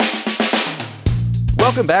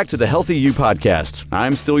Welcome back to the Healthy You podcast.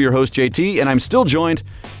 I'm still your host, JT, and I'm still joined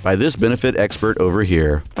by this benefit expert over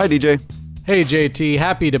here. Hi, DJ. Hey, JT.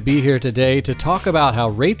 Happy to be here today to talk about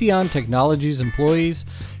how Raytheon Technologies employees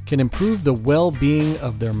can improve the well-being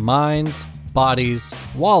of their minds, bodies,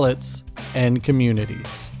 wallets, and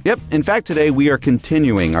communities. Yep. In fact, today we are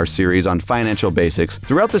continuing our series on financial basics.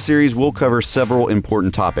 Throughout the series, we'll cover several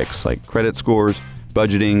important topics like credit scores,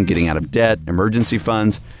 budgeting, getting out of debt, emergency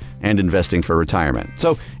funds, and investing for retirement.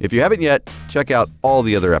 So if you haven't yet, check out all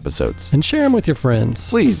the other episodes. And share them with your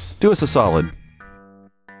friends. Please, do us a solid.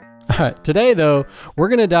 All right, today, though, we're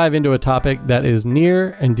going to dive into a topic that is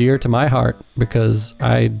near and dear to my heart because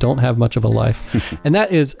I don't have much of a life, and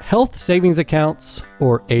that is health savings accounts,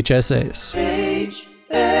 or HSAs.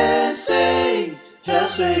 HSA,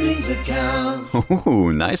 health savings account.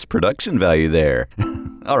 Ooh, nice production value there.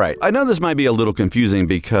 All right, I know this might be a little confusing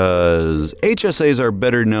because HSAs are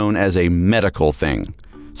better known as a medical thing.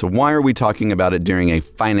 So why are we talking about it during a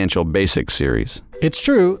financial basics series? It's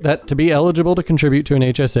true that to be eligible to contribute to an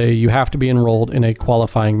HSA, you have to be enrolled in a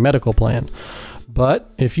qualifying medical plan.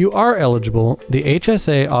 But if you are eligible, the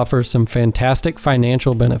HSA offers some fantastic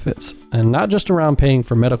financial benefits, and not just around paying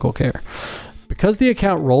for medical care. Because the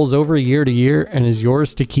account rolls over year to year and is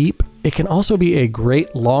yours to keep, it can also be a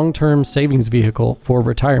great long-term savings vehicle for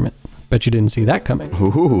retirement. Bet you didn't see that coming.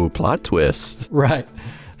 Ooh, plot twist. Right.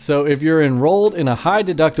 So if you're enrolled in a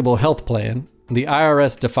high-deductible health plan, the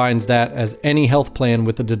IRS defines that as any health plan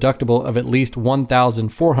with a deductible of at least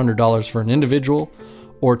 $1,400 for an individual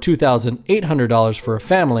or $2,800 for a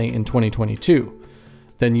family in 2022.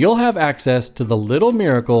 Then you'll have access to the little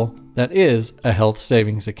miracle that is a health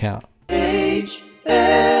savings account. HSA.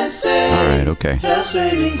 All right, okay. Health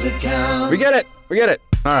savings account. We get it.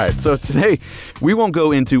 All right, so today we won't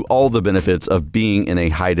go into all the benefits of being in a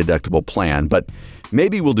high deductible plan, but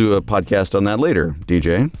maybe we'll do a podcast on that later,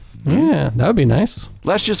 DJ. Yeah, that would be nice.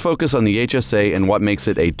 Let's just focus on the HSA and what makes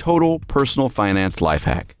it a total personal finance life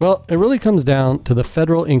hack. Well, it really comes down to the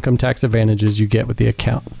federal income tax advantages you get with the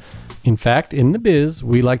account. In fact, in the biz,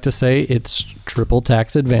 we like to say it's triple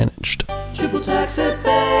tax advantaged. Triple tax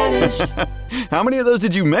advantage. How many of those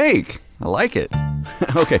did you make? I like it.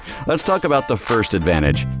 Okay, let's talk about the first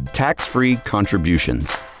advantage, tax-free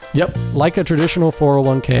contributions. Yep, like a traditional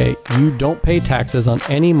 401k, you don't pay taxes on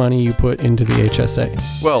any money you put into the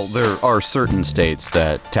HSA. Well, there are certain states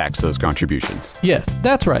that tax those contributions. Yes,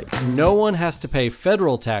 that's right. No one has to pay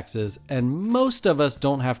federal taxes, and most of us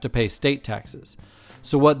don't have to pay state taxes.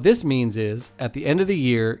 So what this means is, at the end of the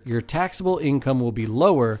year, your taxable income will be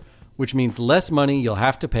lower, which means less money you'll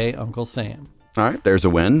have to pay Uncle Sam. All right, there's a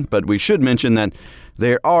win, but we should mention that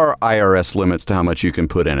there are IRS limits to how much you can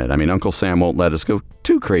put in it. I mean, Uncle Sam won't let us go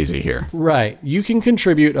too crazy here. Right. You can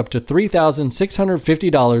contribute up to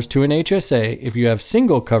 $3,650 to an HSA if you have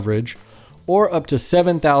single coverage, or up to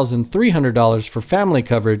 $7,300 for family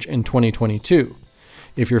coverage in 2022.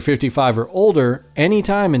 If you're 55 or older,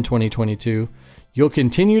 anytime in 2022, you'll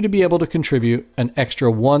continue to be able to contribute an extra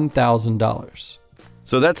 $1,000.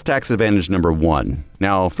 So that's tax advantage number one.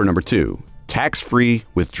 Now for number two, tax-free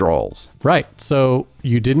withdrawals. Right. So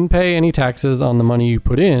you didn't pay any taxes on the money you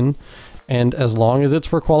put in, and as long as it's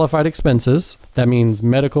for qualified expenses, that means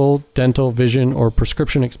medical, dental, vision, or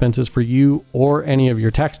prescription expenses for you or any of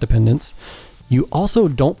your tax dependents, you also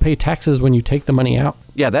don't pay taxes when you take the money out.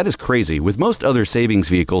 Yeah, that is crazy. With most other savings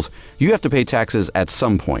vehicles, you have to pay taxes at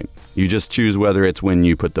some point. You just choose whether it's when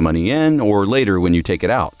you put the money in or later when you take it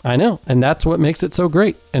out. I know, and that's what makes it so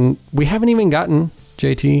great. And we haven't even gotten,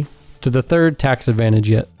 JT, to the third tax advantage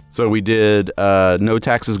yet. So we did no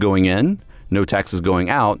taxes going in, no taxes going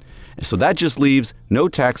out. So that just leaves no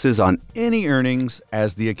taxes on any earnings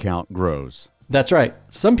as the account grows. That's right.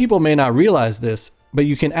 Some people may not realize this, but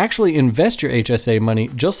you can actually invest your HSA money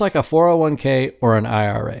just like a 401k or an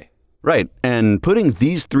IRA. Right. And putting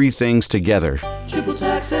these three things together. Triple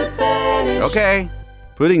tax advantage. Okay.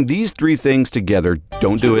 Putting these three things together.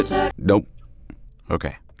 Don't do it. Nope.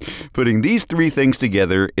 Okay. Putting these three things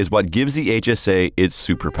together is what gives the HSA its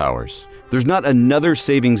superpowers. There's not another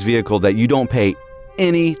savings vehicle that you don't pay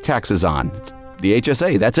any taxes on. It's the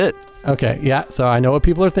HSA, that's it. Okay, yeah, so I know what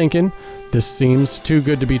people are thinking. This seems too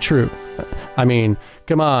good to be true. I mean,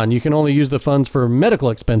 come on, you can only use the funds for medical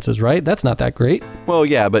expenses, right? That's not that great. Well,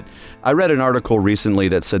 yeah, but I read an article recently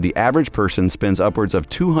that said the average person spends upwards of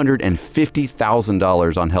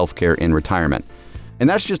 $250,000 on healthcare in retirement. And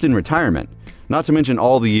that's just in retirement, not to mention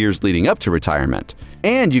all the years leading up to retirement.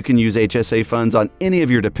 And you can use HSA funds on any of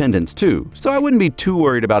your dependents too. So I wouldn't be too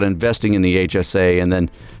worried about investing in the HSA and then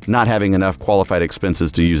not having enough qualified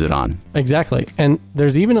expenses to use it on. Exactly. And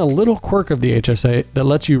there's even a little quirk of the HSA that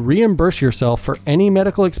lets you reimburse yourself for any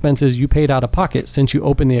medical expenses you paid out of pocket since you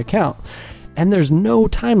opened the account. And there's no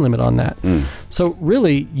time limit on that. So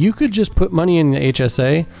really, you could just put money in the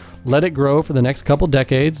HSA, let it grow for the next couple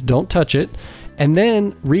decades, don't touch it, and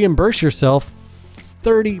then reimburse yourself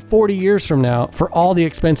 30, 40 years from now for all the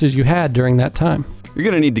expenses you had during that time. You're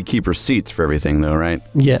going to need to keep receipts for everything though, right?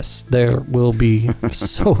 Yes, there will be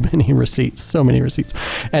so many receipts.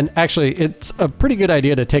 And actually, it's a pretty good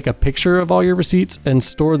idea to take a picture of all your receipts and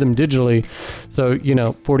store them digitally. So,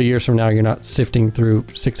 40 years from now, you're not sifting through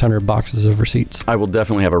 600 boxes of receipts. I will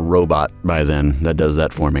definitely have a robot by then that does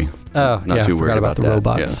that for me. Oh, Not yeah, too I worried forgot about the that.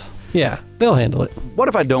 robots. Yeah, they'll handle it. What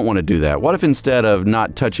if I don't want to do that? What if instead of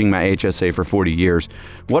not touching my HSA for 40 years,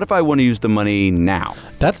 what if I want to use the money now?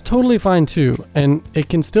 That's totally fine too, and it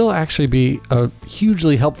can still actually be a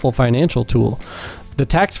hugely helpful financial tool. The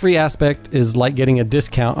tax-free aspect is like getting a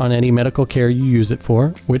discount on any medical care you use it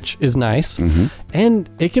for, which is nice. And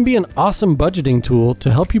it can be an awesome budgeting tool to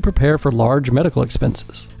help you prepare for large medical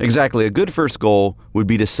expenses. Exactly. A good first goal would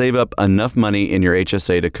be to save up enough money in your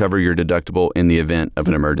HSA to cover your deductible in the event of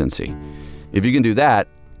an emergency. If you can do that,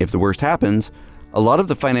 if the worst happens, a lot of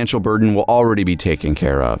the financial burden will already be taken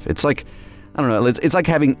care of. It's like, it's like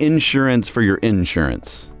having insurance for your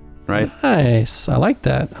insurance. Right? Nice. I like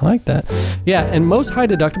that. Yeah, and most high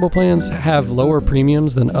deductible plans have lower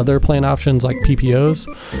premiums than other plan options like PPOs.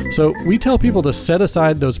 So we tell people to set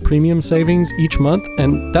aside those premium savings each month,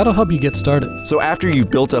 and that'll help you get started. So after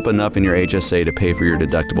you've built up enough in your HSA to pay for your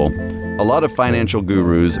deductible, a lot of financial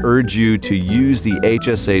gurus urge you to use the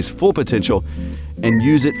HSA's full potential and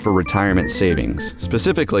use it for retirement savings.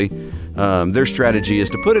 Specifically, their strategy is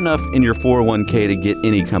to put enough in your 401k to get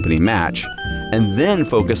any company match, and then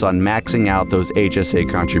focus on maxing out those HSA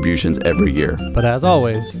contributions every year. But as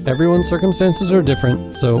always, everyone's circumstances are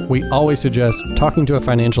different, so we always suggest talking to a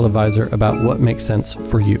financial advisor about what makes sense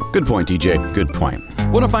for you. Good point, DJ. Good point.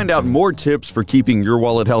 Want to find out more tips for keeping your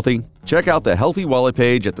wallet healthy? Check out the Healthy Wallet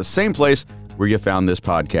page at the same place where you found this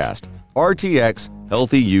podcast,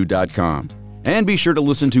 rtxhealthyu.com. And be sure to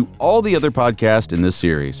listen to all the other podcasts in this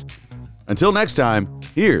series. Until next time,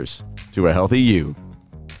 here's to a healthy you.